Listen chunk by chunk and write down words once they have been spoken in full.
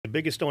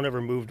biggest stone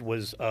ever moved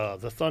was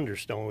the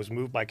Thunderstone. It was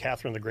moved by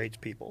Catherine the Great's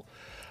people.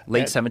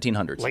 Late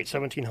 1700s. Late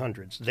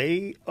 1700s.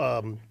 They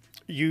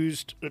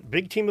used a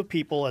big team of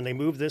people, and they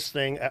moved this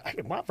thing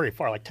not very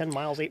far, like 10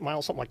 miles, 8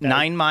 miles, something like that.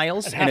 9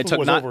 miles, and it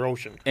took over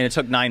ocean. And it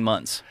took 9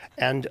 months.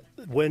 And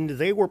when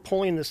they were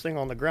pulling this thing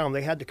on the ground,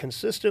 they had to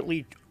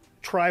consistently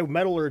try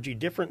metallurgy,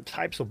 different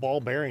types of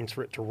ball bearings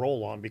for it to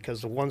roll on,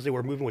 because the ones they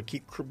were moving would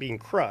keep being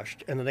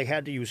crushed. And then they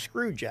had to use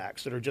screw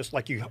jacks that are just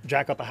like you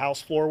jack up a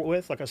house floor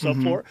with, like a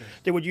subfloor.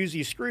 They would use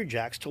these screw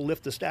jacks to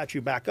lift the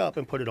statue back up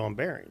and put it on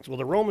bearings. Well,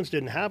 the Romans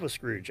didn't have a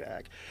screw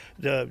jack.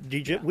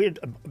 We had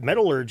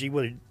metallurgy,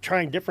 with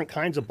trying different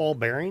kinds of ball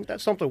bearing.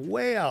 That's something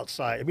way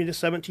outside. I mean, the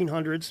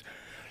 1700s.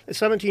 The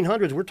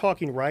 1700s, we're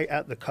talking right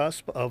at the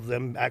cusp of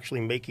them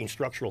actually making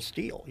structural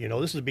steel. You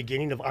know, this is the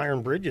beginning of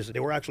iron bridges. They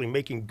were actually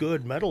making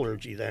good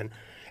metallurgy then,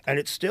 and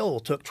it still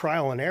took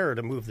trial and error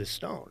to move this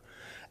stone.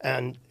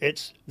 And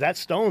that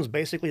stone's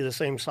basically the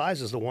same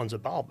size as the ones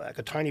at Baalbek,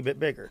 a tiny bit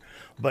bigger,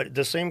 but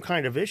the same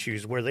kind of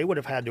issues where they would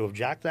have had to have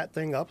jacked that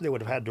thing up. They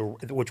would have had to,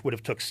 which would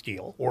have took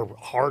steel or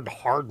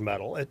hard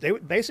metal.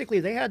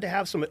 They had to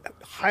have some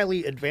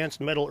highly advanced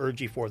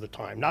metallurgy for the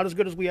time, not as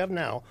good as we have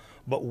now,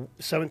 but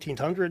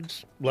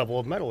 1700s level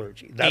of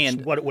metallurgy. That's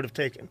what it would have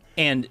taken.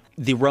 And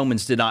the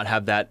Romans did not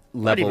have that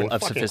level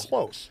of sophistication.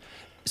 Close.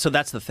 So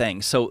that's the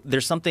thing. So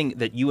there's something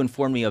that you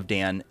informed me of,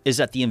 Dan, is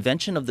that the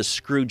invention of the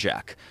screw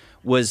jack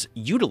was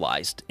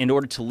utilized in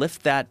order to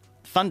lift that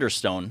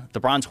Thunderstone,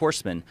 the bronze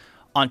horseman,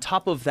 on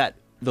top of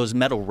those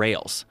metal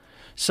rails.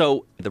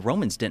 So the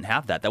Romans didn't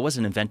have that. That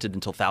wasn't invented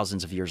until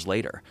thousands of years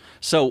later.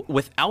 So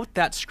without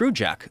that screw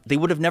jack, they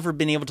would have never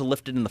been able to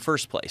lift it in the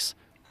first place.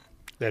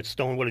 That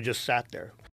stone would have just sat there.